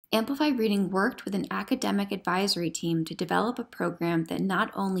Amplify Reading worked with an academic advisory team to develop a program that not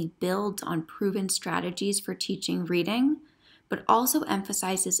only builds on proven strategies for teaching reading, but also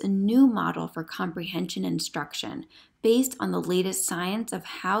emphasizes a new model for comprehension instruction based on the latest science of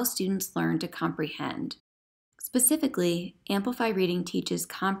how students learn to comprehend. Specifically, Amplify Reading teaches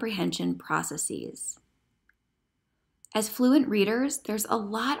comprehension processes. As fluent readers, there's a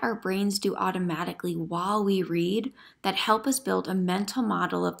lot our brains do automatically while we read that help us build a mental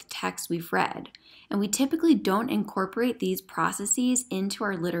model of the text we've read, and we typically don't incorporate these processes into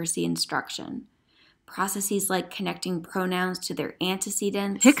our literacy instruction. Processes like connecting pronouns to their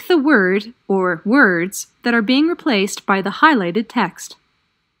antecedents. Pick the word or words that are being replaced by the highlighted text.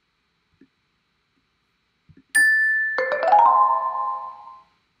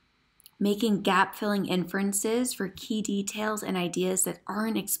 Making gap-filling inferences for key details and ideas that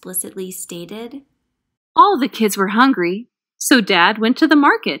aren't explicitly stated. All the kids were hungry, so Dad went to the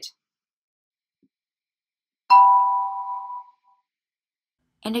market.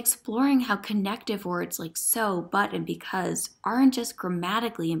 And exploring how connective words like so, but, and because aren't just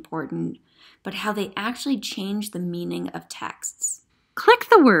grammatically important, but how they actually change the meaning of texts. Click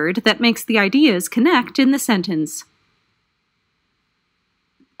the word that makes the ideas connect in the sentence.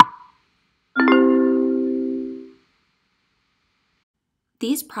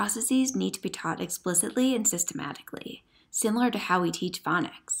 These processes need to be taught explicitly and systematically, similar to how we teach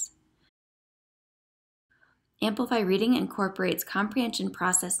phonics. Amplify Reading incorporates comprehension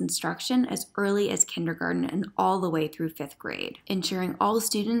process instruction as early as kindergarten and all the way through 5th grade, ensuring all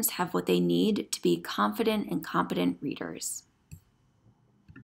students have what they need to be confident and competent readers.